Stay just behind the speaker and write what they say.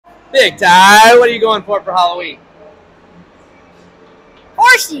Big Ty, what are you going for Halloween?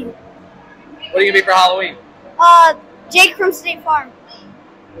 Horsey. What are you gonna be for Halloween? Jake from State Farm.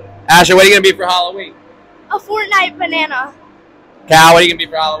 Asher, what are you gonna be for Halloween? A Fortnite banana. Cal, what are you gonna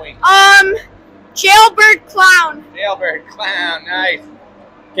be for Halloween? Jailbird clown. Jailbird clown, nice.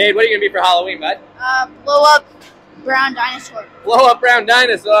 Cade, what are you gonna be for Halloween, bud? Blow up brown dinosaur. Blow up brown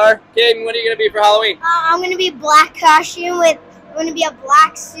dinosaur. Caden, what are you gonna be for Halloween? I'm gonna be a black costume with. I'm gonna be a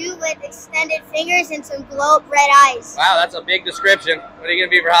black suit with extended fingers and some glow up red eyes. Wow, that's a big description. What are you gonna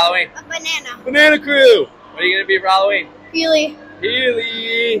be for Halloween? A banana. Banana Crew. What are you gonna be for Halloween? Healy.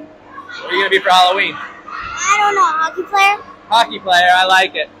 Healy. What are you gonna be for Halloween? I don't know. Hockey player. Hockey player, I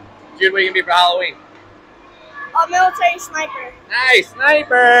like it. Jude, what are you gonna be for Halloween? A military sniper. Nice,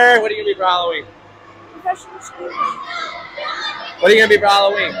 sniper. What are you gonna be for Halloween? Professional sniper. What are you gonna be for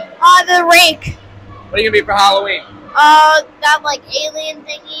Halloween? The rake. What are you gonna be for Halloween? That like alien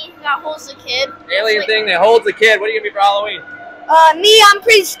thingy that holds the kid. Alien thing that holds the kid. What are you gonna be for Halloween? Me, I'm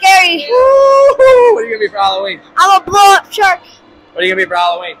pretty scary. Woo-hoo. What are you gonna be for Halloween? I'm a blow up shark. What are you gonna be for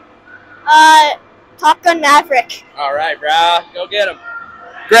Halloween? Top Gun Maverick. All right, bro. Go get him.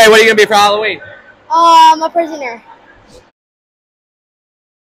 Gray, what are you gonna be for Halloween? I'm a prisoner.